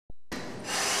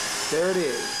There it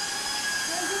is.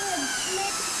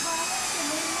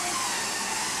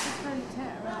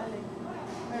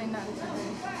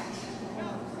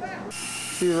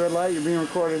 See the red light? You're being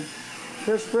recorded.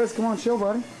 Chris, come on, chill,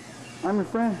 buddy. I'm your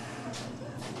friend.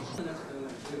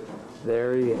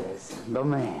 There he is, the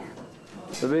man,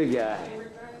 the big guy,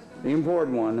 the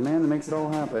important one, the man that makes it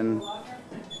all happen.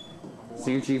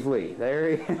 Senior Chief Lee. There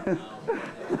he is.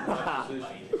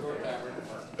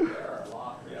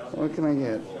 What can I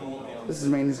get? This is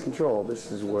maintenance control.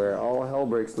 This is where all hell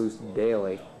breaks loose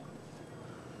daily.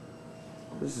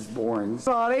 This is boring.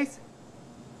 Bodies.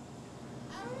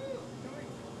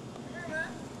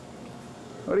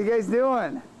 What are you guys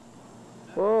doing?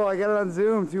 Whoa, I got it on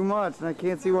Zoom too much and I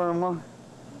can't see where I'm on.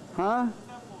 Huh?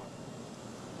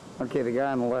 Okay, the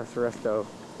guy on the left's Resto.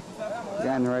 The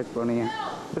guy on the right's Bonilla.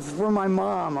 This is for my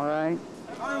mom, alright?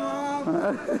 Hi,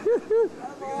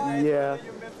 Mom! Yeah.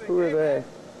 Who are they?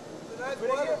 Nice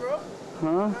weather, bro.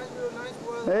 Huh? Nice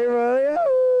weather. Hey, buddy.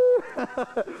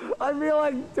 I feel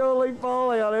like totally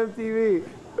falling on MTV.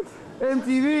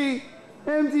 MTV!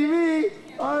 MTV!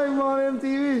 I'm on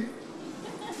MTV.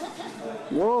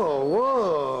 Whoa,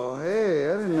 whoa. Hey,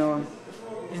 I didn't know.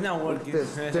 It's not working.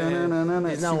 This.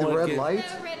 It's not working. The red light?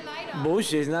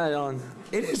 Bullshit, it's not on.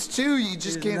 It is too, you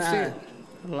just can't see it.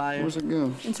 Liar. Where's it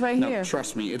go? It's right No, here.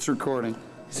 trust me, it's recording.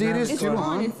 See, it is It's too,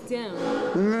 on, huh? it's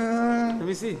down. Let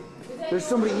me see. There's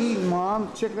somebody eating,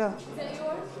 Mom. Check it out.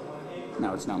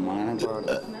 No, it's not mine. I brought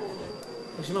it.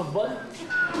 You see my butt?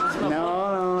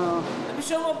 No. Let me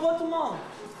show my butt to Mom.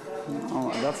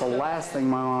 Oh, that's the last thing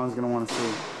my mom's gonna want to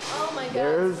see. Oh my God.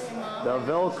 There's the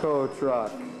Velcro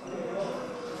truck.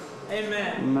 Hey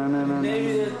man. No.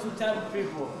 Maybe there's two types of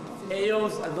people.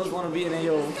 AOs and those want to be an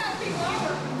AO.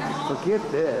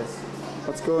 Forget this.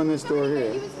 Let's go in this door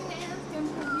here.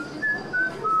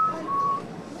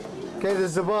 Okay, this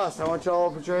is the bus. I want y'all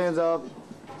to put your hands up.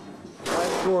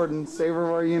 Flash Gordon, saver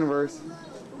of our universe.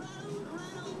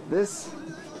 This,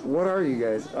 what are you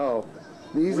guys? Oh,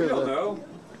 these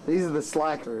are the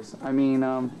slackers. I mean,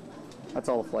 that's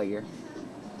all the flight gear.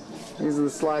 These are the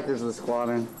slackers of the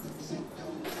squadron.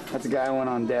 That's a guy I went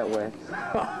on debt with.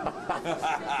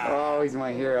 Oh, he's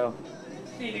my hero.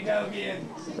 Need to go again.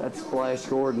 That's Flash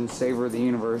Gordon, saver of the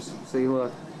universe. See,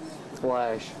 look, it's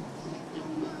Flash.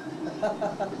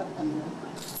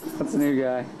 That's a new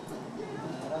guy.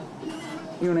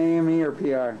 You an AME or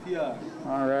PR? PR.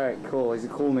 All right, cool. He's a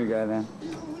cool new guy then.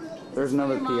 There's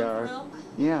another PR.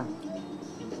 Yeah.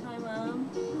 Hi, Mom.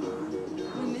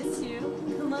 We miss you.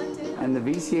 Come on, Dad. And the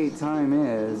VC8 time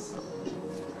is,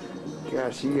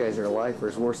 gosh, you guys are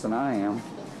lifers worse than I am.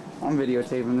 I'm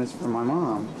videotaping this for my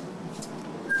mom.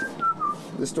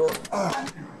 This door.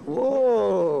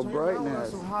 Whoa,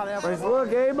 brightness. Look,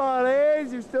 hey,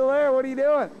 buddies, you're still there. What are you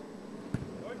doing?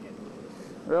 Working.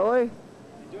 Really?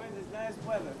 Enjoying this nice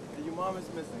weather that your mom is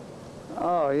missing.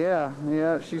 Oh, yeah.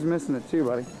 Yeah, she's missing it too,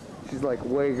 buddy. She's like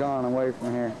way gone away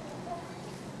from here.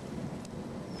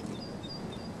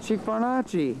 Chief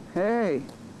Farnacci, hey.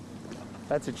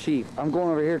 That's a chief. I'm going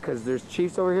over here because there's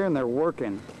chiefs over here and they're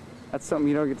working. That's something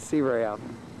you don't get to see very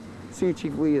often. Senior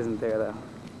Chief Lee isn't there though.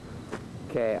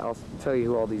 Okay, I'll tell you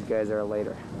who all these guys are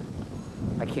later.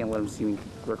 I can't let them see me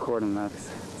recording that because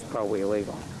it's probably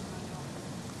illegal.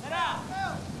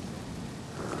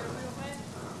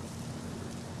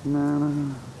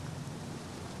 No.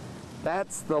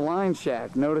 That's the line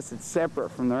shack. Notice it's separate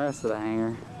from the rest of the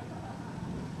hangar.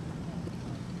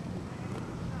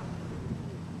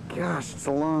 Gosh, it's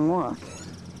a long walk.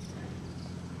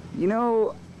 You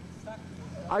know,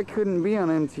 I couldn't be on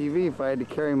MTV if I had to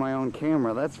carry my own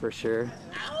camera, that's for sure.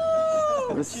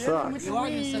 This sucks. You are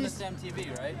going to send us to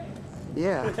MTV, right?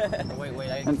 Yeah. wait,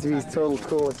 MTV's total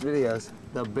coolest videos.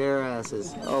 The bare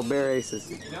asses. Oh, bare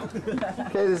aces.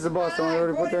 Okay, this is the boss. I want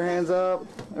everybody to put their hands up.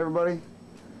 Everybody.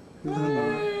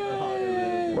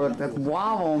 Look, that's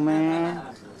wobble, man.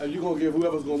 You gonna give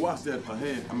whoever's gonna watch that a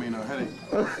headache?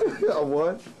 A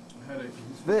what? A headache.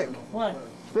 Vic. What?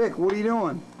 Vic, what are you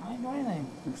doing? I'm doing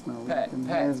anything. It's not Pat,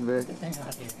 There's Vic. Things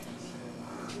out here.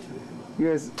 You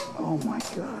guys, oh my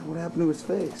God, what happened to his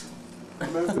face? He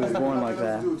was born like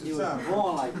that. He was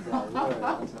born like that.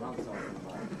 That's what I'm talking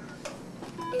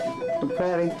about.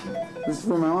 Patty, this is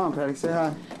for my mom. Patty, say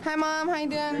hi. Hi, Mom. How you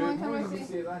doing? Long time no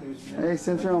see. Hey,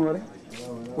 sit down, buddy.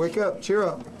 Wake up, cheer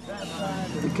up.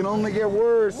 It can only get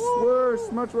worse,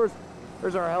 worse, much worse.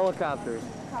 There's our helicopters.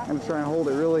 I'm gonna try and hold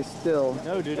it really still.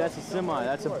 No, dude, that's a semi.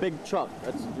 That's a big truck.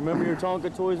 Remember your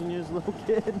Tonka toys when you was a little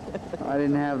kid? I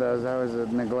didn't have those. I was a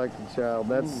neglected child.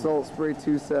 That's Salt Spray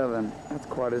 2.7. That's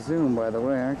quite a zoom, by the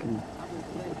way. I can.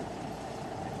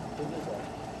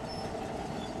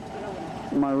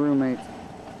 My roommate.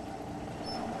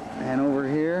 And over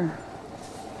here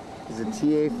is a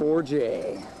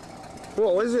TA4J.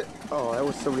 Whoa, what is it? Oh, that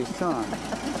was somebody's son.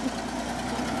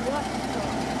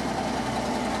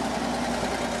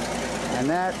 And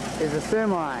that is a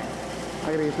semi. I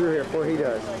gotta get through here before he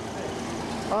does.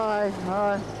 Hi,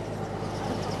 hi.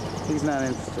 He's not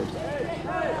interested.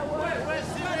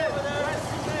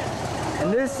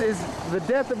 And this is the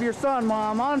death of your son,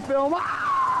 Mom, on film.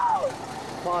 Oh!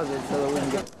 Pause it so that we can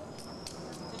get.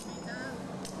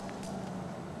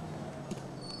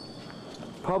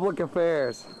 Public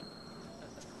affairs.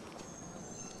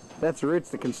 That's Rich,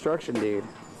 the construction dude.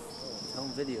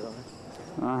 On video.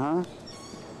 Uh-huh.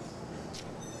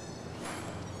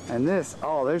 And this,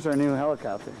 oh, there's our new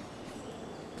helicopter.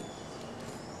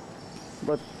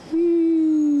 But,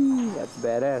 whee, that's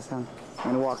badass, huh?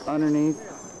 I'm gonna walk underneath.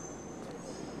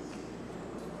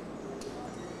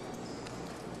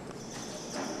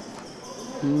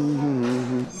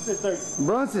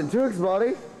 Brunson, Tooks,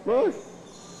 buddy. Look.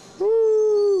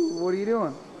 Woo! What are you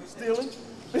doing? Stealing?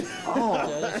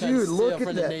 Oh, dude, look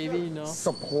at that. Navy, you know?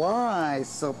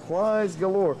 Supplies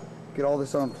galore. Get all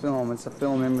this on film. It's a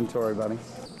film inventory, buddy.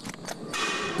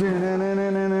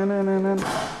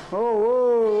 Oh,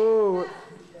 whoa, whoa.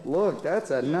 Look, that's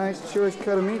a nice choice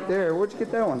cut of meat there. Where'd you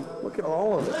get that one? Look at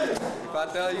all of it. If I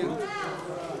tell you.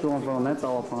 Go on phone. That's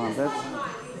all upon. That's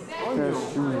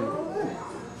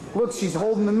look, she's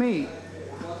holding the meat.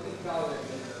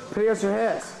 Pay us her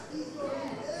Hess.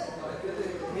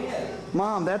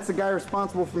 Mom, that's the guy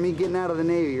responsible for me getting out of the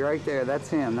Navy right there. That's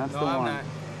him. That's the one. Not.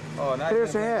 Oh, not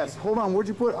There's her ass. Hold on, where'd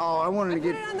you put? Oh, I wanted to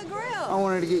get. Put it on the grill. I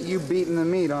wanted to get you beating the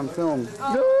meat on film.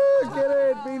 Oh. No, get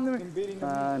it, beating the meat.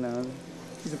 I know.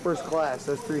 She's a first class.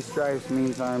 Those 3 stripes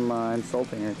means I'm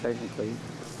insulting her technically.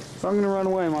 So I'm gonna run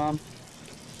away, Mom.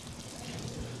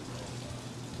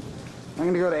 I'm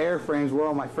gonna go to Airframes where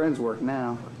all my friends work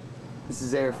now. This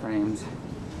is Airframes.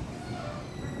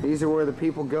 These are where the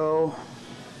people go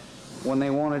when they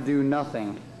want to do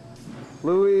nothing.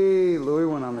 Louis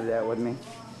went on the debt with me.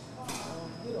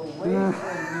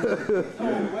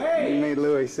 He made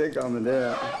Louis sick on the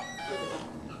debt.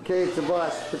 Okay, it's a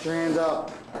bus. Put your hands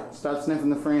up. Stop sniffing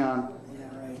the Freon. Yeah,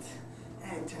 right.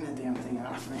 Hey, turn that damn thing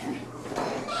off, man.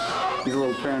 He's a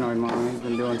little paranoid, Mom. He's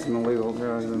been doing some illegal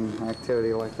drugs and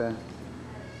activity like that.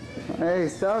 Hey,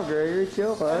 stop, Gregory.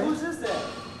 Chill, buddy. Who's this then?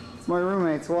 It's my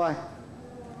roommates. Why?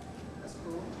 That's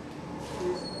cool.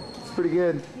 It's pretty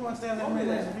good. You want to stay on that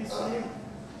roommate's VCU?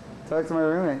 Talk to my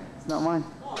roommate. It's not mine.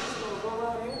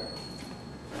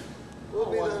 We'll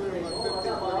be there in like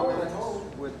 15 minutes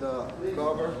with the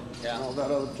cover and all that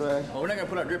other trash. Well, we're not gonna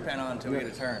put our drip pan on until we get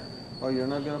a turn. Oh, you're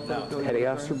not gonna put it till you Petty get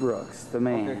Officer there? Brooks, the Okay,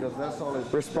 man, because that's all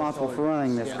it's responsible for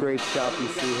running this great shop you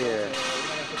see here.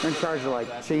 They're in charge of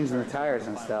like changing the tires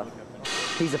and stuff.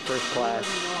 He's a first class.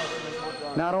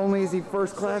 Not only is he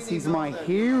first class, he's my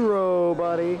hero,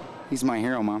 buddy. He's my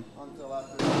hero, Mom.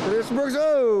 Petty Officer Brooks,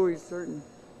 oh, he's certain.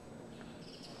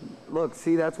 Look,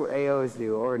 see, that's what AOs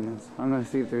do, ordnance. I'm gonna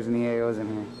see if there's any AOs in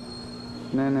here.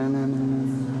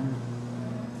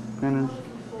 No.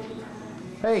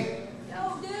 Hey.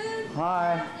 Yo, dude.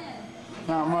 Hi.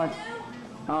 Not much.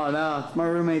 Oh no, it's my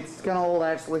roommates. It's kind of old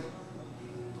actually.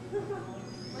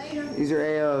 Later. These are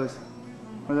AOs.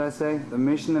 What did I say? The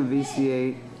mission of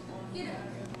VC8. Get it.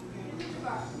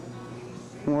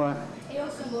 What? AO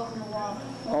symbol up in the wall.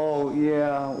 Oh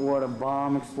yeah, what, a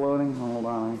bomb exploding? Hold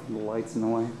on, the light's in the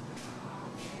way.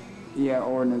 Yeah,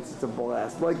 ordnance, it's a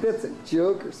blast. Like that's a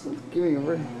joke or something. Give me a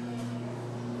break.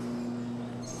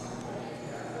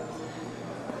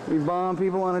 We bomb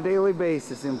people on a daily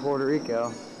basis in Puerto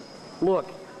Rico. Look,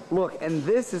 and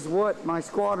this is what my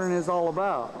squadron is all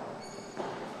about.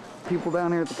 People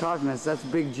down here at the Cognites, that's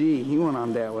Big G. He went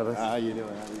on that with us. How you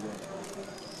doing?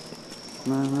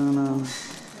 No.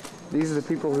 These are the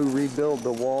people who rebuild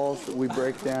the walls that we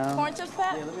break down. Corn chips,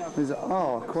 Pat?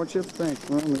 Oh, corn chips, thanks.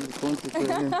 Well, there's a corn chips right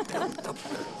here.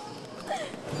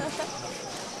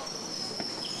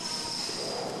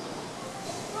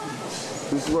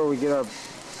 This is where we get our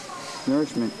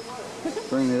nourishment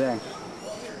during the day.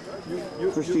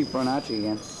 There's Steve Bonacci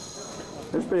again.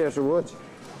 There's Petty Officer Woods.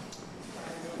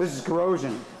 This is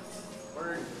corrosion.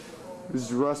 This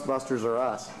is Rust Busters or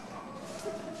Us.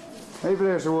 Hey,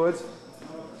 Petty Officer Woods.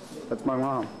 That's my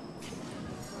mom.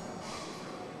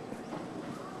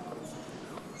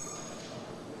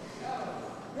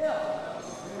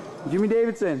 Jimmy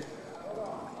Davidson.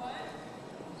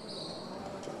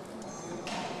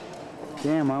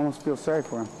 Damn, I almost feel sorry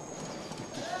for him.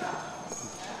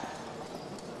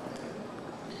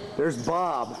 There's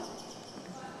Bob.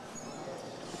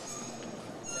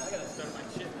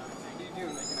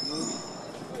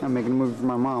 I'm making a movie for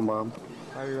my mom, Bob.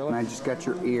 Are you really? And I just got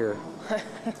your ear.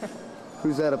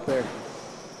 Who's that up there?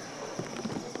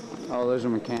 Oh, those are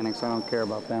mechanics. I don't care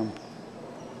about them.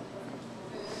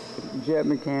 Jet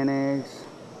mechanics.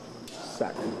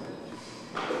 Suck.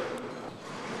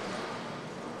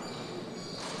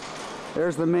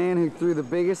 There's the man who threw the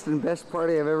biggest and best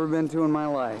party I've ever been to in my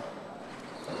life.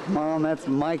 Mom, that's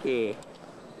Mikey.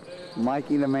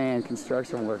 Mikey the man,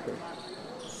 construction worker.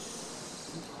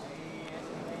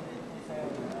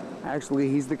 Actually,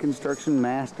 he's the construction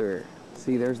master.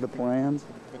 See, there's the plans.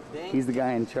 He's the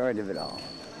guy in charge of it all.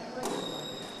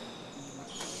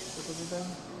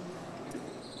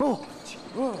 Oh!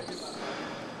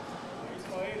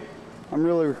 I'm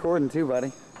really recording too,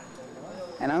 buddy.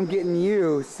 And I'm getting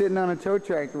you sitting on a tow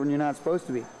tractor when you're not supposed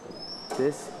to be.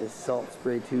 This is Salt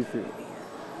Spray 230.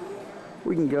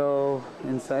 We can go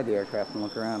inside the aircraft and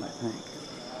look around, I think.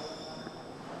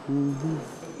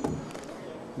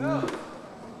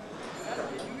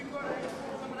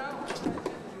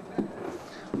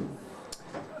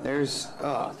 There's,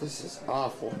 oh, this is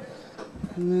awful.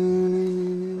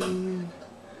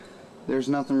 There's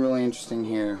nothing really interesting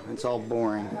here. It's all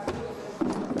boring.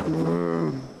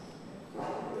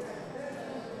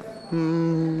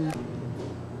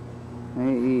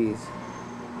 AEs.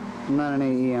 I'm not an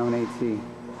AE, I'm an AT.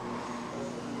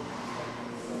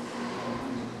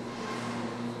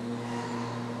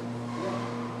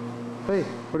 Hey,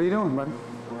 what are you doing, buddy?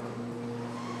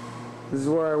 This is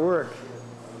where I work.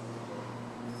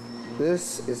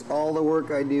 This is all the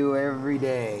work I do every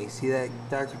day. See that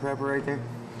Dr. Pepper right there?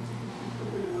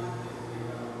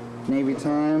 Navy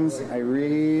Times, I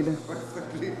read.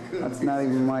 That's not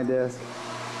even my desk.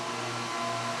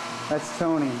 That's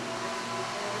Tony.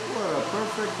 What a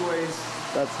perfect waste.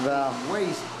 That's Val.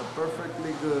 Waste a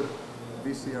perfectly good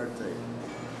VCR tape.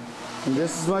 And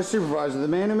this is my supervisor, the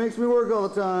man who makes me work all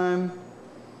the time.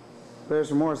 There's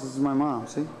some more. This is my mom,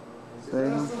 see?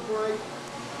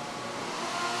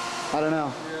 I don't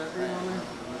know.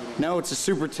 No, it's a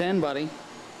Super 10, buddy.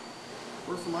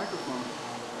 Where's the microphone?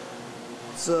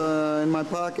 It's in my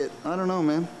pocket. I don't know,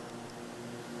 man.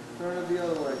 Turn it the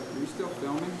other way. Are you still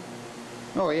filming?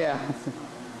 Oh, yeah.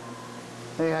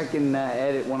 Hey, I can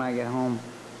edit when I get home.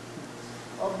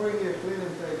 I'll bring you a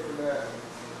cleaning tape for that.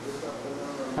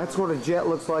 That's what a jet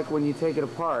looks like when you take it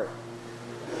apart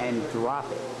and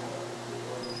drop it.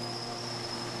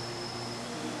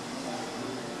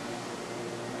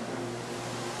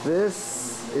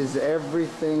 This is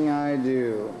everything I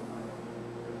do.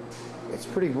 It's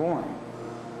pretty boring.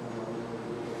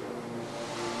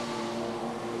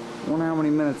 I wonder how many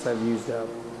minutes I've used up.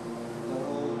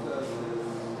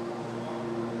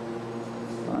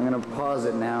 I'm gonna pause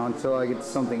it now until I get to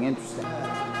something interesting.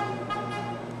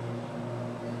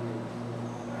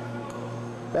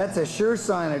 That's a sure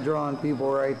sign of drawing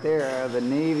people right there. The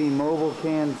Navy Mobile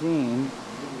Canteen.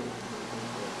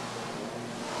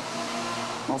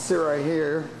 I'll sit right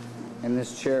here in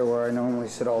this chair where I normally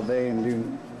sit all day and do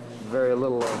very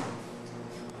little of,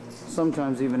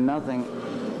 sometimes even nothing.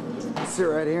 I'll sit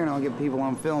right here and I'll get people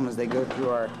on film as they go through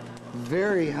our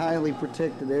very highly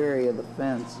protected area, the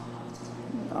fence.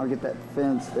 I'll get that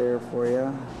fence there for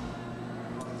you.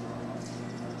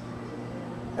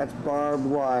 That's barbed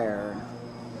wire.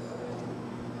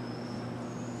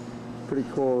 Pretty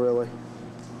cool, really.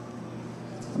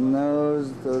 And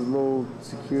those little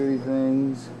security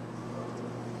things.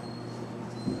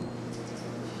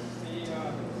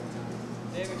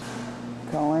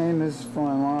 Colleen, this is for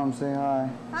my mom. Say hi.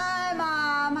 Hi,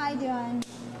 Mom. How you doing?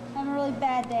 Having a really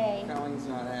bad day. Colleen's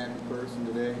not a happy person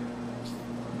today.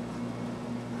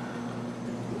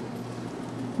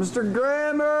 Mr.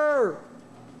 Grammer!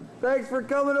 Thanks for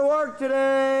coming to work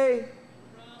today!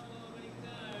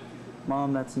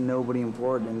 Mom, that's nobody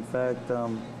important. In fact,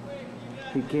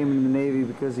 he came into the Navy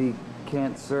because he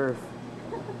can't surf.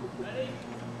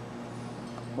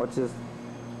 Watch this.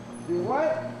 Do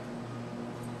what?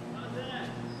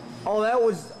 Oh, that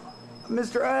was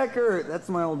Mr. Acker. That's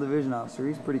my old division officer.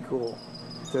 He's pretty cool,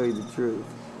 to tell you the truth.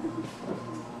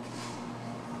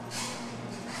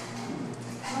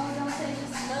 Oh, don't say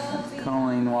just love me.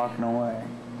 Colleen walking away.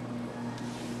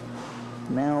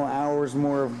 Now hours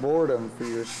more of boredom for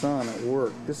your son at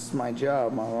work. This is my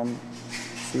job, Mom.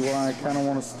 See why I kind of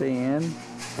want to stay in?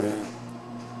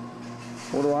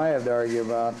 What do I have to argue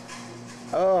about?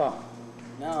 Oh,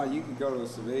 No, you could go to a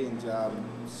civilian job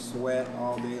and sweat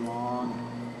all day long,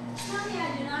 Mommy,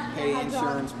 I do not pay have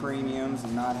insurance premiums,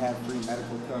 and not have free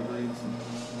medical coverage.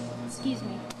 Excuse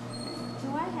me. Do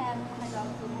I have my dog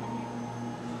food in my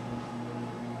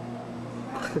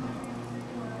hand?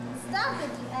 Stop it,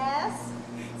 you ass.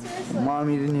 Seriously. Mom,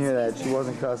 you didn't hear that. She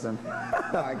wasn't cussing.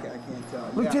 I can't tell.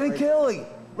 Lieutenant Kelly!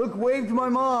 Look, wave to my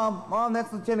mom. Mom,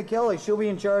 that's Lieutenant Kelly. She'll be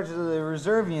in charge of the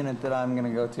reserve unit that I'm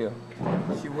gonna go to.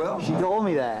 She will. She told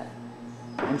me that.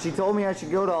 And she told me I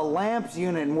should go to a lamps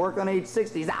unit and work on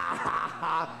H60s.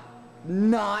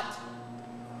 Not.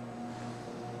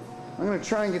 I'm gonna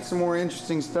try and get some more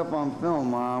interesting stuff on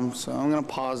film, Mom. So I'm gonna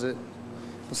pause it.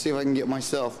 Let's see if I can get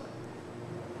myself.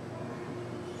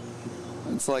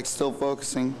 It's like still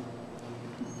focusing.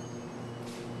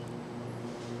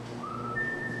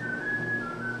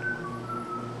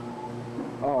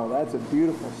 Oh, that's a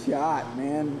beautiful shot,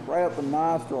 man. Right up the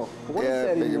nostril. What Yeah, is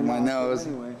that in figured your my nostril nose.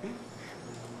 Anyway?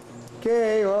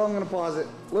 Okay, well, I'm gonna pause it.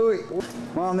 Louis.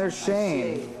 Mom, there's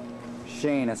Shane.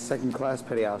 Shane, a second class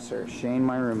petty officer. Shane,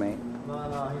 my roommate.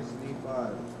 No, he's an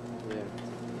E5. Yeah.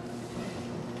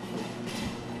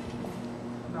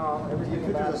 No, everything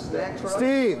about snack truck.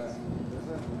 Steve!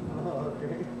 Oh,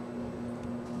 okay.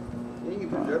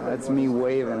 That's me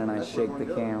waving and I shake the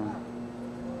camera.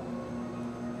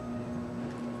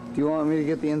 Do you want me to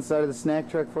get the inside of the snack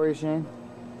truck for you, Shane?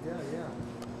 Yeah.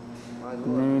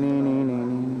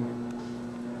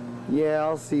 Yeah,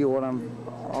 I'll see what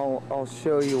I'll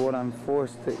show you what I'm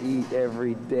forced to eat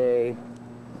every day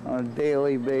on a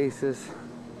daily basis.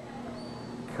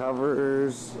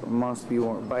 Covers must be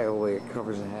worn. By the way, it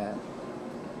covers a hat.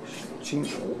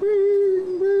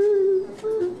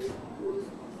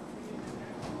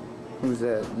 Who's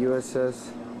that?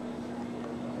 USS?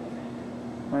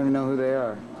 I don't even know who they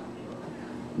are.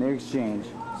 New Exchange.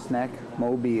 Snack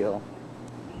Mobile.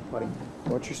 Buddy,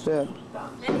 watch your step.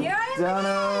 And here I am Donna!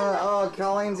 again. Oh,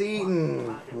 Colleen's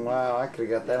eating. Wow, I could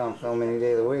have got that on film any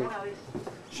day of the week.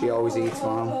 She always eats,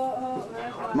 Mom.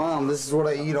 Mom, this is what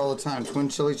I eat all the time. Twin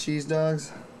chili cheese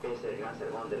dogs.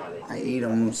 I eat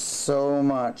them so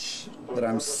much that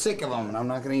I'm sick of them, and I'm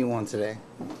not going to eat one today.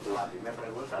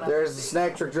 There's the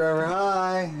snack truck driver.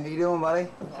 Hi. How you doing, buddy?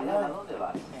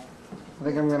 I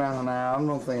think I'm going to, I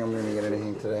don't think I'm going to get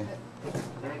anything today.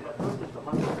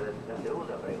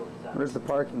 Where's the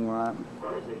parking lot?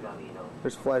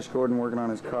 There's Flash Gordon working on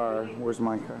his car. Where's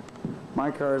my car?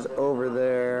 My car's over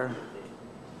there,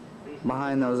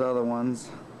 behind those other ones.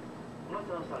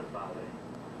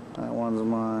 That one's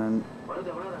mine.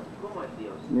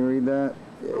 Can you read that?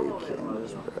 Yeah, you can.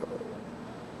 Just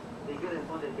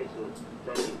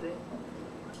barely.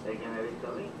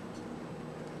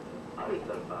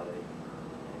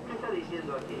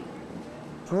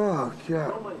 Oh,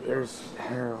 God. There's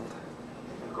Harold.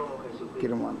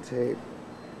 Get him on tape.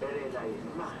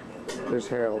 There's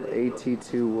Harold,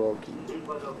 AT2 Wilkie.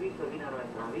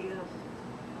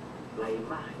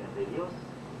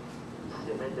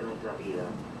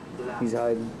 He's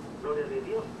hiding.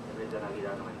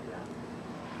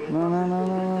 No.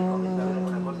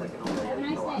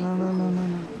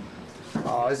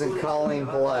 Oh, isn't Colleen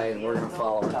polite? We're gonna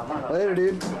follow her. Later,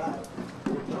 dude.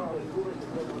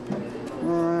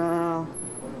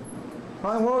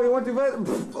 Whoa, you went too fast.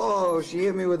 Oh, she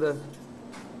hit me with the.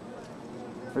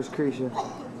 Where's Krisha?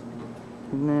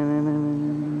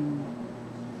 No.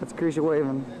 That's Krisha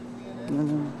waving.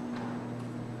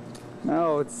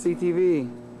 No, it's CTV.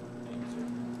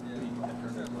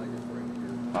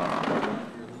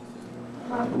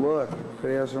 Look,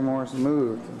 videos are more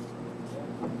smooth.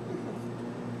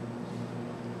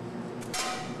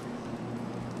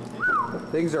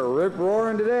 Things are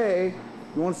rip-roaring today.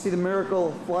 You want to see the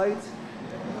miracle flight?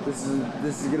 This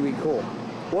is gonna be cool.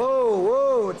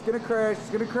 Whoa, it's gonna crash,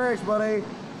 buddy.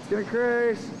 It's gonna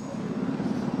crash.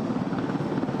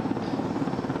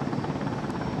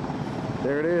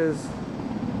 There it is.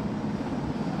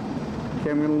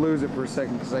 Okay, I'm gonna lose it for a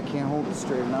second because I can't hold it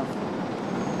straight enough.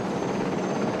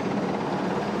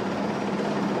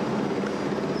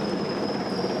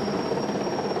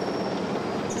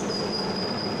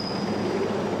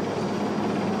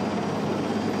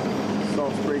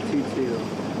 Salt spray T2.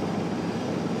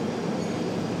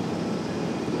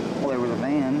 Well, there was a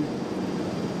van.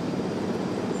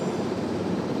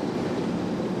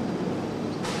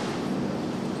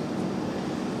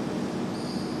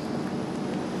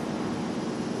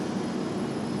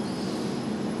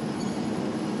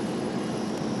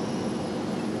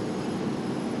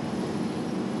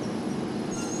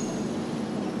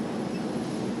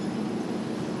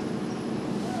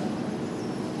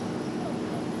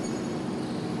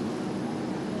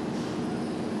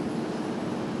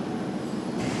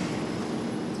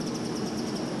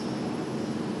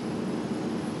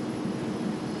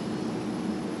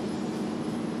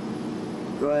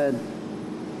 Go ahead.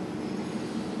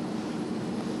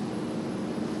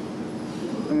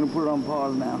 I'm gonna put it on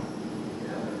pause now.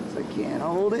 So I can't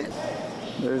hold it.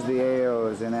 There's the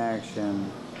AOs in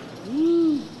action.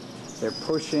 They're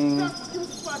pushing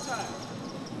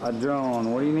a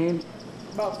drone. What do you need?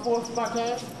 About 4 spot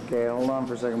time. Okay, hold on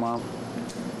for a second, Mom.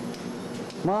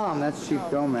 Mom, that's Chief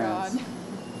Gomez. God.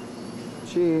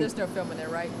 Chief. There's no film in there,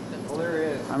 right? Well, there he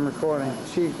is. I'm recording.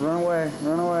 Chief, run away,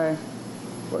 run away.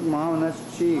 Look, Mom, and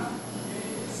that's Chief.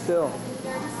 Still.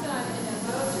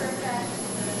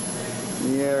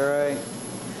 Yeah, right.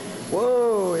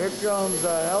 Whoa, here comes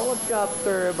a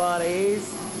helicopter, buddies.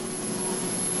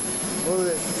 Look at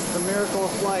this. It's the miracle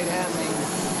of flight happening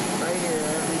right here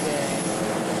every day.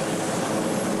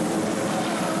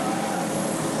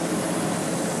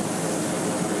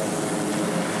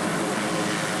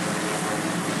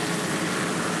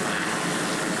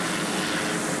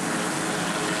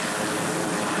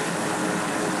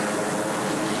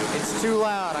 It's too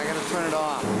loud. I gotta turn it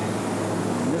off.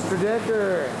 Mr.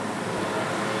 Decker.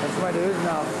 That's my division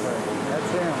officer.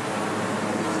 That's him.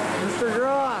 Mr.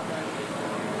 Groth.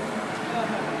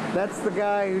 That's the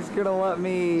guy who's gonna let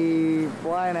me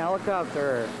fly an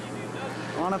helicopter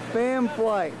on a fam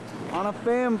flight. On a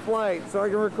fam flight, so I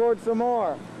can record some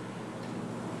more.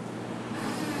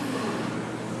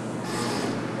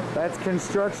 That's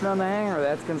construction on the hangar.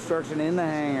 That's construction in the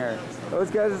hangar.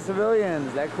 Those guys are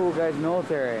civilians. That cool guy's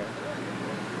military.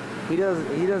 He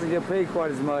doesn't get paid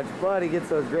quite as much, but he gets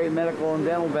those great medical and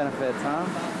dental benefits, huh?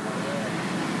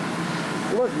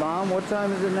 Look, Mom, what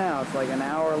time is it now? It's like an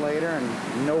hour later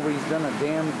and nobody's done a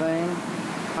damn thing.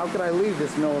 How could I leave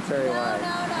this military life? No,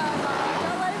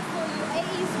 don't let it fool you. 8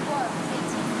 used to work.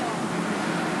 18 don't.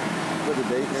 Put the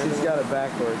date there. She's got it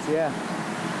backwards, yeah.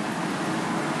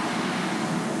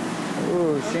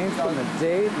 Ooh, Shane's putting the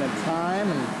date and the time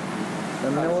and the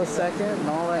millisecond and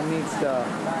all that neat stuff.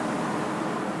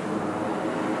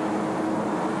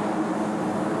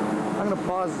 I'm gonna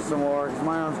pause it some more because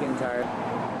my arm's getting tired.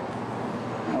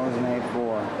 That was an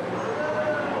A4.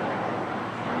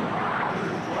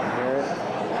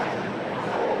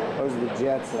 Those are the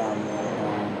jets that I'm working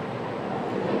on.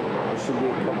 There should be a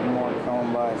couple more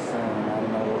coming by soon. I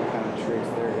don't know what kind of tricks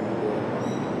they're gonna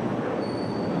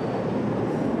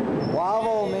do.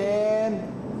 Wobble, man!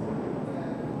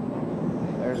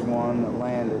 There's one that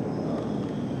landed.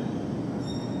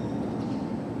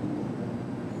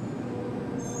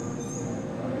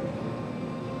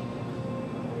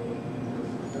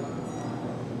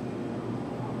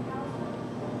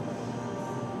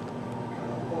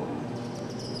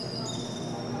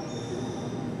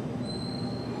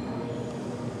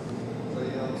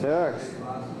 Tux.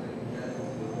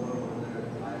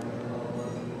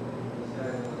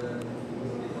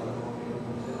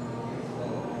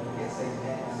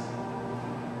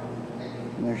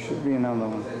 There should be another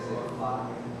one.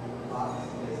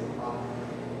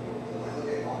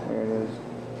 There it is.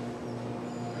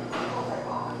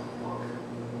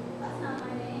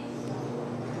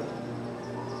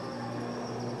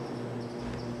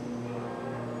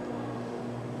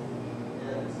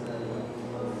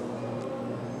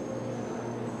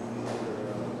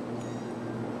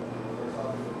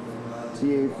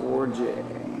 TA4J.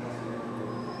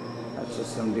 That's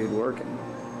just some dude working.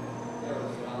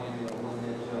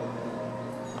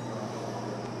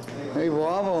 Hey,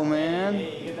 Bravo, man.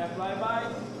 Hey, you get that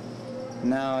flyby?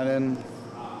 No, I didn't.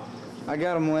 I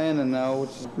got him landing though.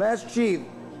 Master Chief.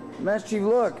 Master Chief,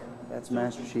 look. That's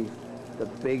Master Chief. The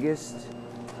biggest,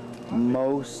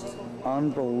 most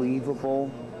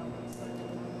unbelievable,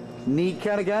 neat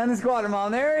kind of guy in the squadron,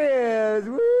 Mom. There he is.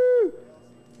 Woo!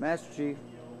 Master Chief.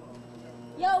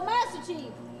 Yo, Master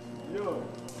Chief. Yo.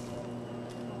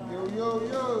 Yo, yo,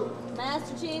 yo.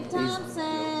 Master Chief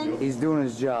Thompson. He's doing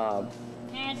his job.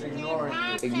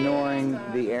 Ignoring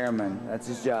the airmen. That's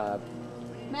his job.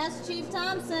 Master Chief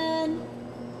Thompson.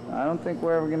 I don't think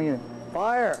we're ever gonna get it.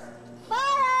 Fire!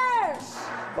 Fire!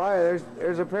 Fire!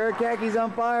 There's a pair of khakis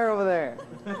on fire over there.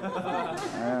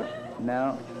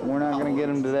 No, we're not gonna get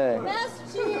him today. Master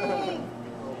Chief.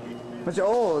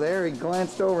 Oh, there he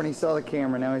glanced over and he saw the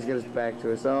camera. Now he's got his back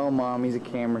to us. Oh, Mom, he's a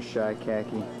camera shy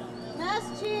khaki.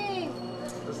 Master Chief.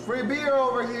 There's free beer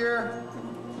over here.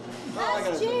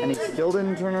 Master Chief. And he still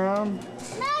didn't turn around?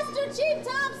 Master Chief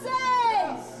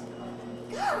Thompson.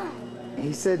 God.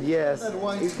 He said yes.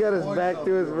 He's got his back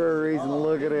to us for a reason.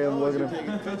 Look at him. Look at him.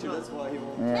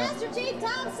 Yeah. Master Chief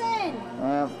Thompson.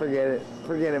 Forget it.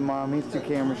 Forget it, Mom. He's too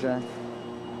camera shy.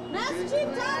 Master Chief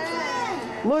Thompson.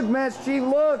 Look, Master Chief,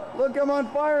 look! Look, I'm on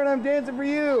fire and I'm dancing for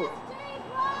you!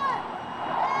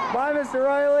 Bye, Mr.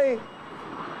 Riley!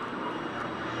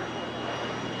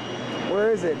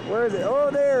 Where is it? Where is it? Oh,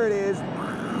 there it is!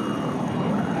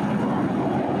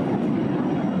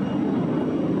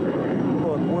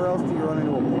 Look, where else do you run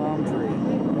into a palm tree?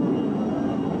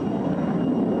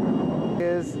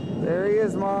 There he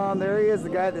is, Mom. There he is, the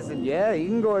guy that said, yeah, you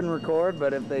can go ahead and record,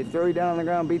 but if they throw you down on the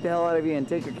ground, beat the hell out of you, and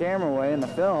take your camera away in the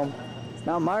film, it's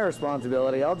not my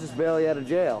responsibility. I'll just bail you out of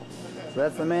jail. So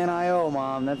that's the man I owe,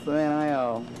 Mom. That's the man I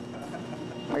owe.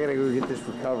 I gotta go get this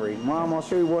recovery. Mom, I'll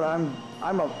show you what I'm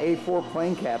an A4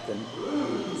 plane captain.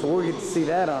 So we'll get to see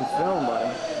that on film,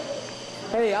 buddy.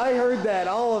 Hey, I heard that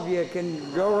all of you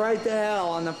can go right to hell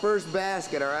on the first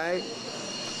basket, all right?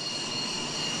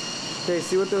 Okay,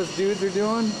 see what those dudes are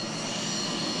doing?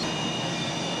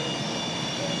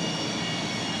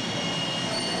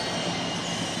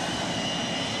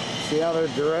 See how they're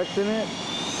directing it?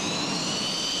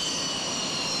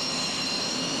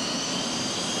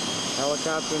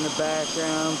 Helicopter in the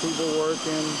background, people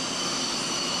working.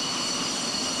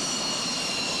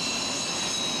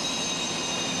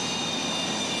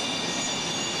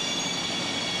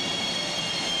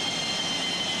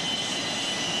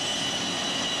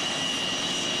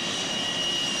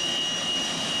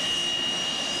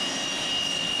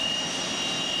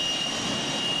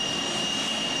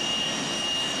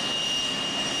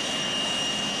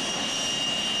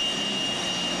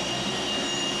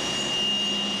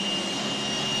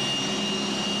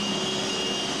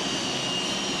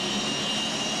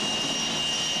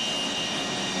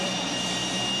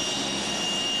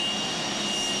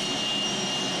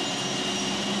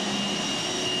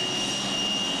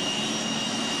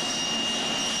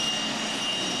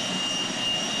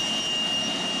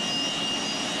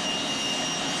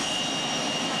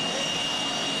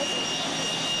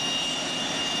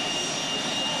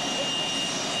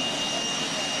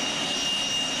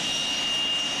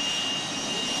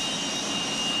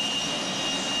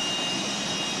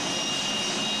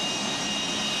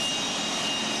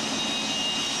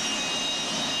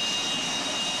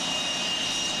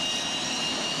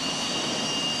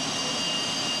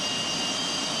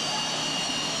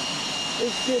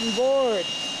 It's getting bored.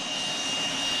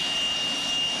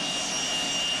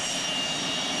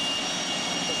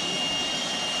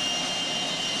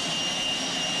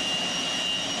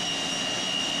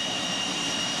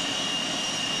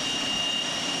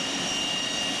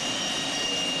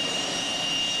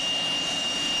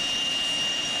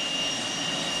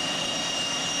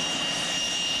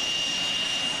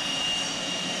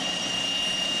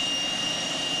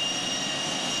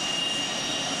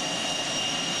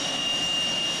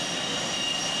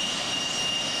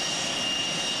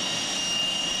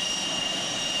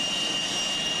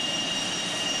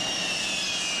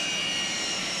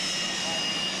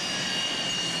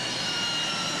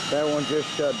 That one just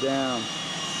shut down.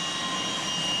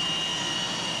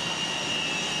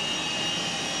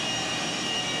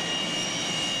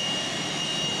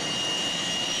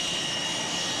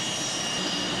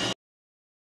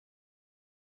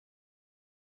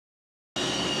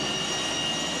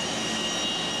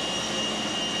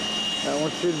 That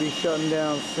one should be shutting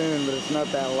down soon, but it's not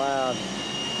that loud.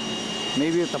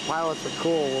 Maybe if the pilots are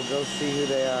cool, we'll go see who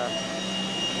they are.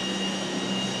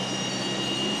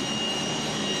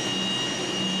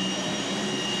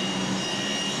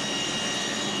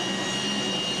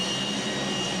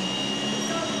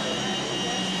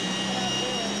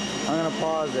 I'm gonna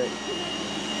pause it.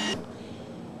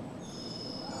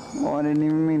 Oh, I didn't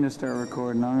even mean to start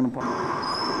recording. I'm gonna pause.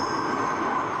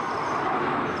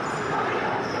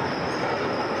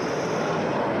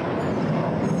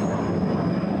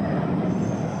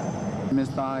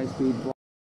 Missed the high-speed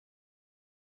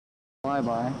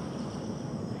flyby.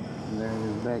 There it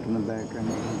is back in the background.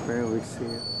 You can barely see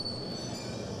it.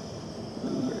 You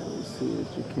can barely see it.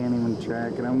 You can't even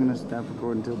track it. I'm gonna stop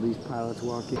recording until these pilots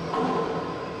walk in.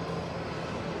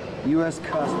 U.S.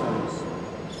 Customs.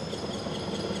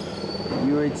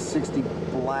 UH-60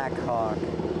 Black Hawk.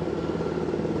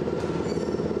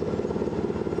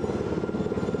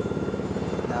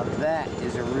 Now that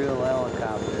is a real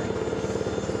helicopter.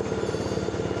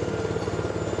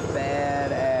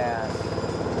 Badass.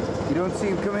 You don't see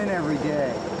them come in every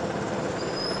day.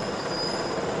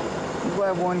 I'm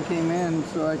glad one came in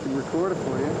so I could record it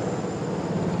for you.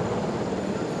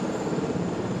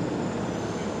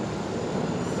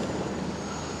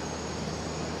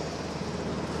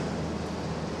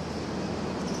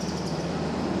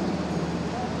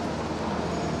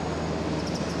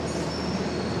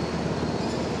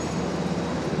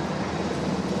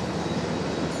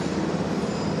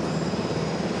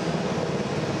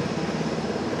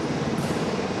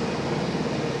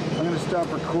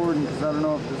 Stop recording because I don't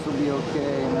know if this will be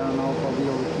okay, and I don't know if I'll be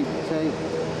able to keep the tape.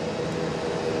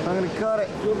 I'm gonna cut it.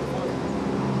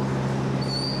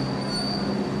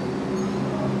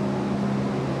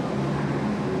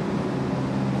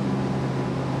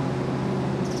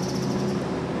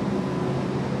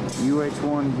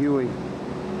 UH-1 Huey.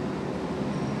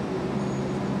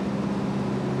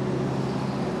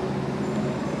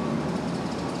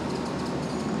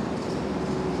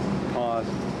 Pause.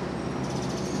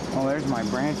 Oh, there's my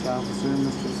branch officer,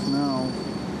 Mr. Snow.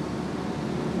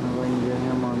 I'll let you get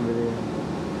him on video.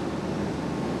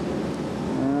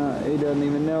 He doesn't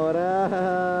even know it.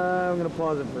 I'm gonna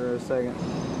pause it for a second.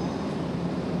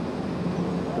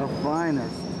 The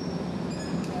finest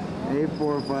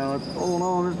A4 pilots. Oh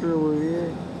no, Mr.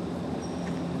 Olivier.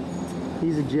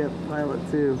 He's a jet pilot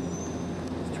too.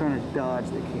 He's trying to dodge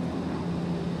the camera.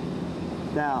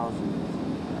 Thousands.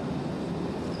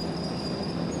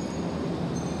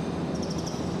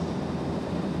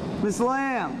 Miss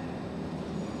Lamb.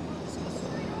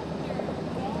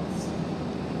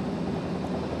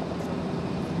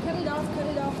 Cut it off,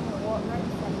 and walk right in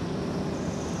front of you.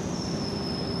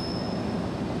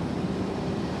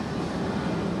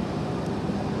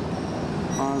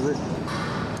 Pause it.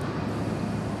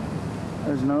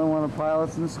 There's another one of the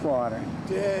pilots in the squadron.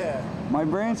 Yeah. My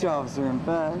branch officer, in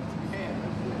fact.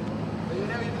 But you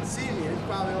never even see me. It's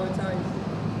probably the only time you see me.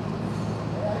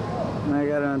 And I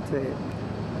got it on tape.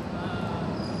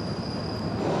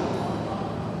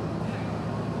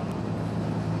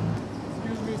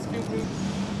 Excuse me.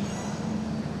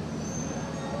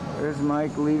 There's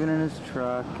Mike leaving in his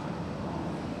truck.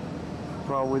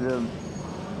 Probably the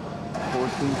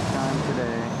 14th time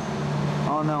today.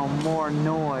 Oh no, more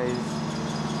noise.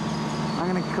 I'm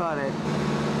gonna cut it.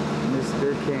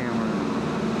 Mr. Camera.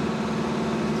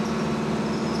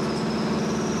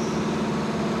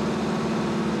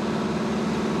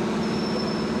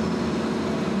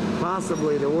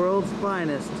 Possibly the world's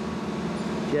finest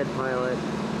jet pilot.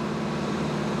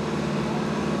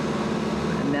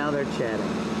 And now they're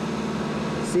chatting.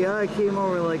 See how I came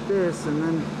over like this and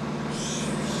then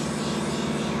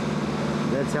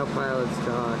that's how pilots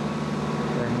talk.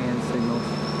 Their hand signals.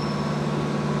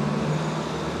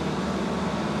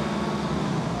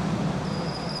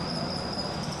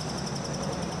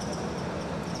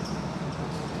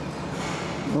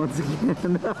 Once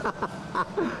again.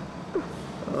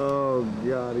 Oh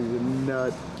God, he's a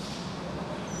nut.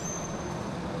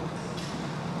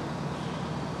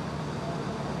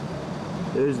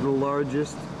 There's the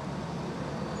largest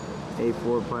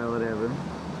A4 pilot ever.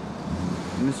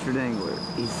 Mr. Dangler.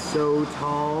 He's so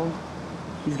tall.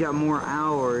 He's got more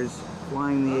hours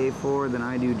flying the A4 than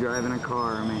I do driving a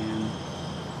car, man.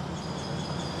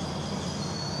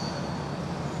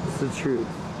 It's the truth.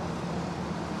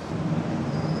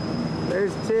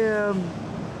 There's Tim.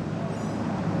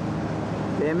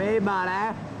 Timmy,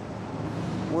 buddy.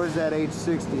 Where's that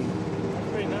H60?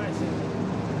 Pretty nice.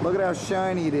 Look at how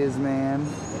shiny it is, man. The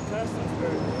customs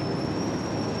very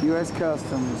good. U.S.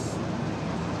 Customs.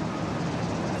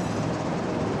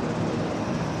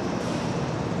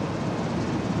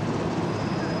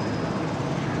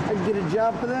 I'd get a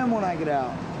job for them when I get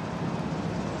out.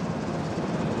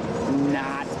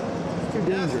 Not. It's too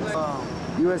dangerous.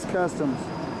 U.S. Customs.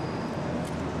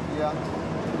 Yeah.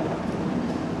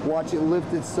 Watch it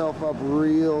lift itself up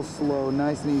real slow,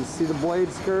 nice and easy. See the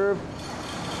blades curve?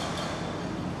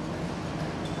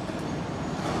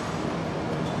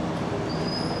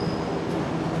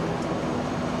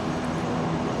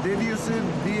 Did you see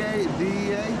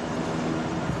DEA?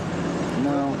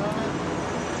 No.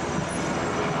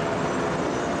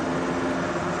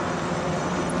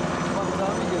 What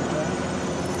time you get that?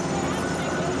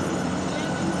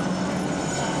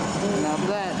 Now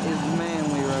that is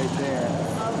manly right there.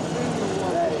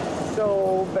 That is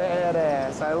so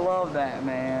badass. I love that,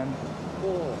 man.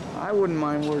 Cool. I wouldn't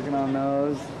mind working on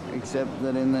those, except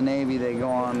that in the Navy they go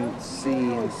on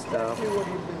sea and stuff. Exactly what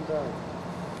you've been doing.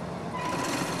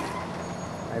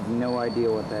 I have no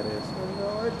idea what that is. I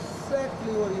know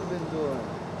exactly what you've been doing.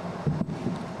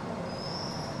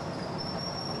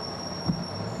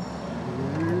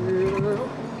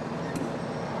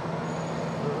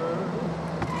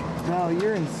 No,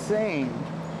 you're insane.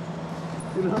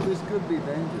 You know, this could be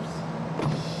dangerous.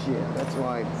 Shit, that's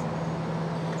why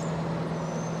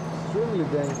Extremely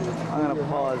dangerous. I'm gonna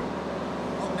pause.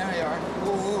 Oh, now you are.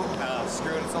 Ooh, oh,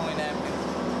 screw it, it's only napkin.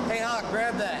 Hey, Hawk,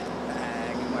 grab that.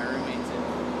 Ah, give my roommate too.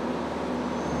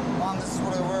 Mom, this is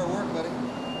what I wear at work, buddy.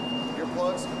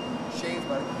 Earplugs, shades,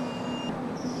 buddy.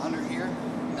 Under here,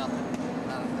 nothing.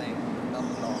 Not a thing.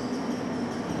 Nothing at all.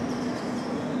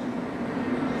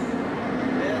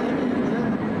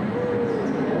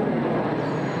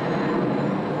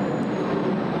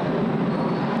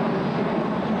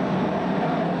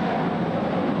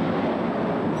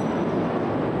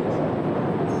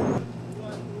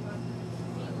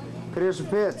 Here's some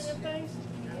pits.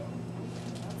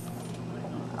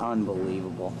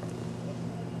 Unbelievable.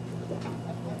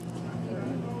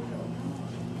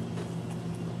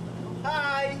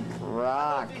 Hi.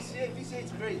 Rock.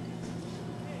 VCA's great.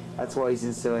 That's why he's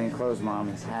in civilian clothes, Mom.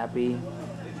 He's happy.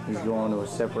 He's going to a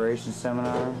separation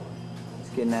seminar. He's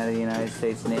getting out of the United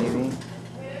States Navy.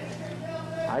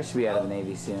 I should be out of the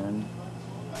Navy soon.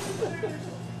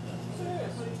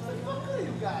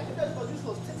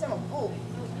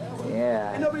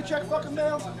 Yeah. Ain't nobody check fucking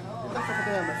mail? That's fucking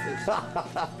mail in my face.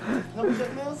 Nobody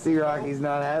check mail? See, Rocky's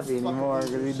not happy anymore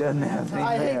because he doesn't have any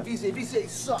I mail. hate VCA. VCA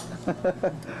suck.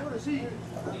 What is he?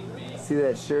 See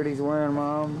that shirt he's wearing,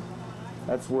 Mom?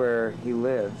 That's where he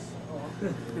lives.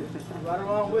 Right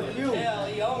along with you.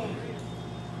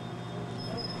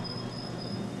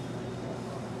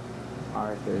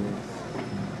 Alright, there it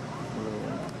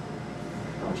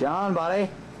is. John, buddy.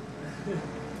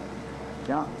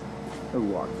 John. Who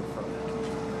walked in front of me?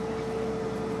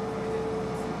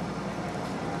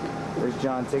 There's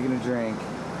John taking a drink.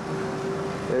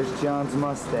 There's John's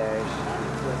mustache.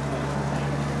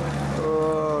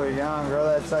 Oh, John, grow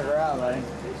that sucker out, buddy.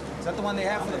 Is that the one they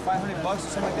have for the $500 or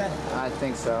something like that? I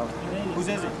think so. Whose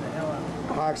is it?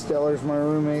 Hochsteller's my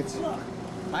roommates.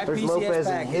 My There's PCS Lopez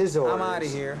and package. his orders. I'm out of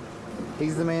here.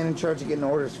 He's the man in charge of getting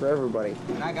orders for everybody.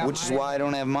 Which is why I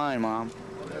don't have mine, Mom.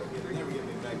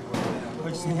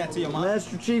 What'd you say that to your mom?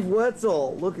 Master Chief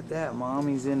Wetzel. Look at that, Mom.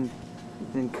 He's in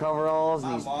coveralls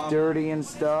and he's dirty and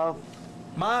stuff.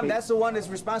 Mom, that's the one that's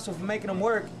responsible for making them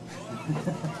work.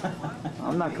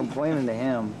 I'm not complaining to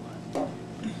him.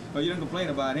 Well, you don't complain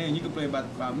about him. You complain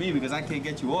about me because I can't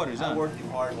get you orders, huh? I worked him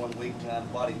hard 1 week to have a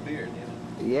body beard,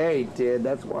 didn't Yeah, he did.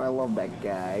 That's why I love that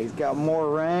guy. He's got more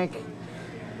rank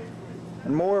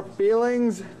and more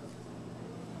feelings.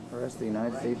 The rest of the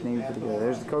United States Navy put together.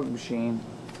 There's the Coke machine.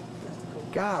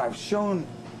 God, I've shown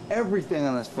everything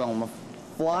on this film. A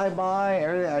flyby,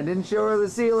 everything. I didn't show her the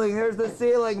ceiling. There's the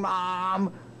ceiling,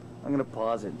 Mom. I'm gonna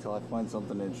pause it until I find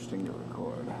something interesting to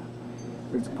record.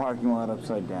 There's a parking lot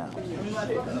upside down.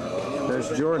 There's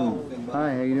Jordan.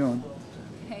 Hi, how you doing?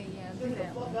 Hey, yeah, do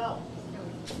that. What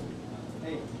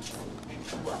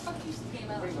the fuck you came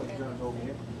out with?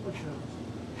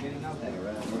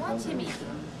 Watch him eat.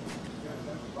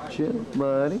 Chill,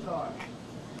 buddy.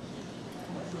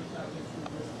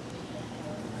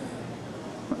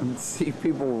 And see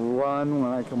people run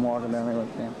when I come walking down there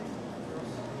like that.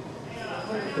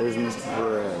 There's Mr.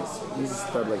 Perez. He's a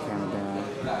studly kind of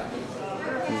guy.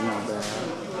 He's not bad.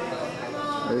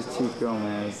 There's Chief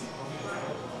Gomez.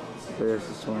 There's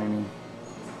the Swaney.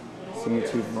 Senior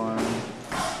Chief Varn.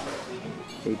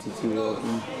 ATT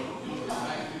Wilkie.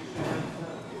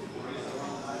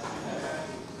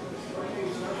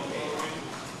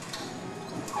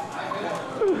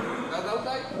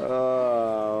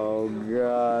 Oh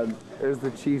God! There's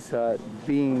the Chief's hut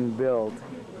being built.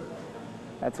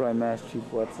 That's why Master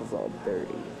Chief Wetzel's all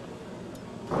dirty.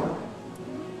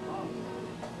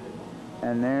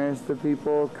 And there's the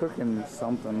people cooking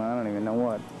something. I don't even know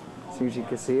what. Sushi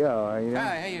Casio. How you doing?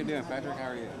 Hi, how you doing, Patrick? How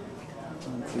are you?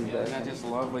 Not too bad. Isn't that just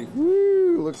lovely?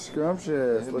 Woo! Looks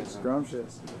scrumptious. Looks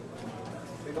scrumptious.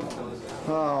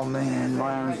 Oh man,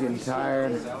 my arm's getting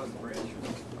tired.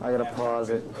 I gotta pause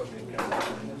it.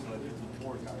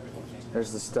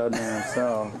 There's the stud man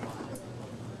himself.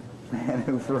 Man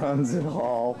who runs it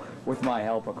all with my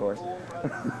help, of course.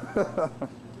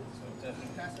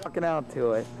 Fucking out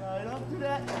to it. Don't do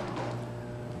that.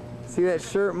 See that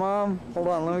shirt, Mom? Hold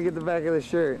on, let me get the back of the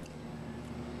shirt.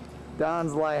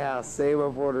 Don's Lighthouse,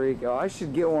 Ceiba, Puerto Rico. I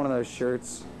should get one of those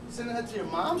shirts. Sending that to your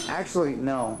mom? Actually,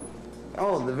 no.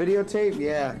 Oh, the videotape?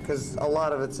 Yeah, because a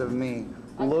lot of it's of me.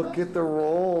 Look at the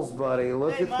rolls, buddy.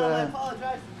 Look Hey, at Mom, I the...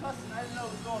 apologize for cussing. I didn't know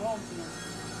it was going home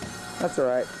tonight. That's all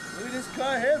right. Look at this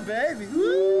car here, baby.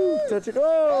 Woo! Touch it.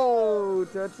 Oh!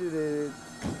 Touch it.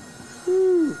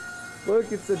 Woo!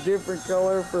 Look, it's a different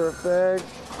color for effect.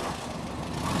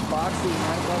 Boxy,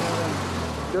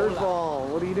 nice dirt ball.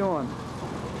 What are you doing?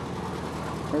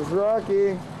 There's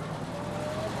Rocky.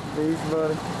 Peace,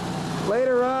 buddy.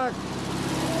 Later, Rock.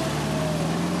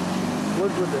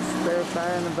 Look with the spare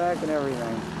tire in the back and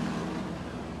everything.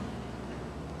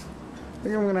 I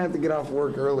think I'm gonna have to get off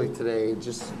work early today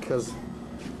just because.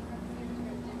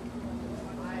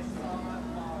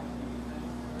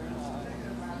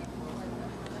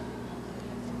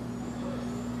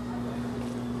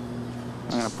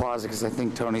 I'm gonna pause it because I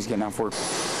think Tony's getting off work.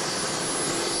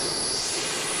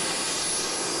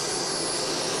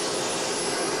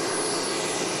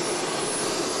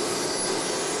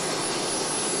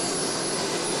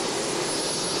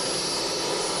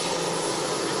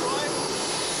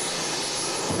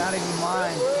 Not even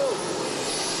mine.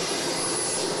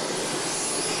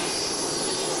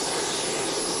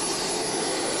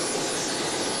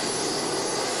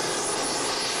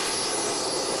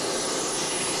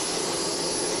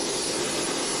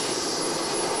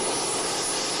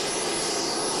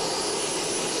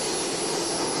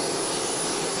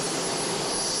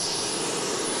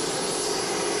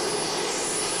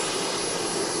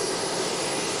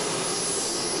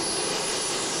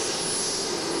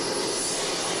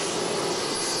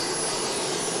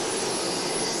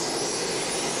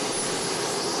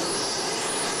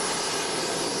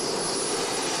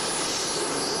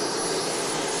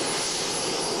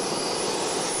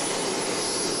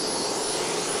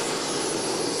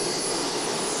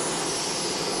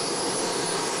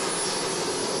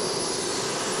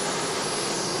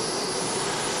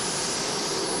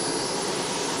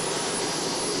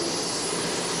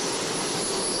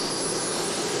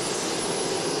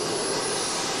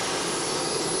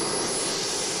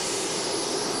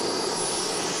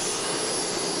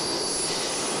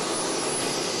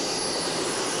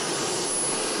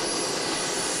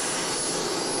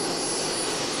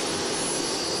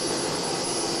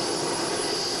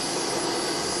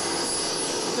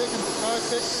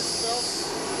 pictures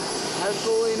still?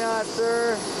 Absolutely not,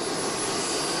 sir.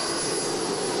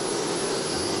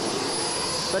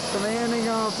 The commanding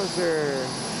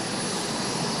officer.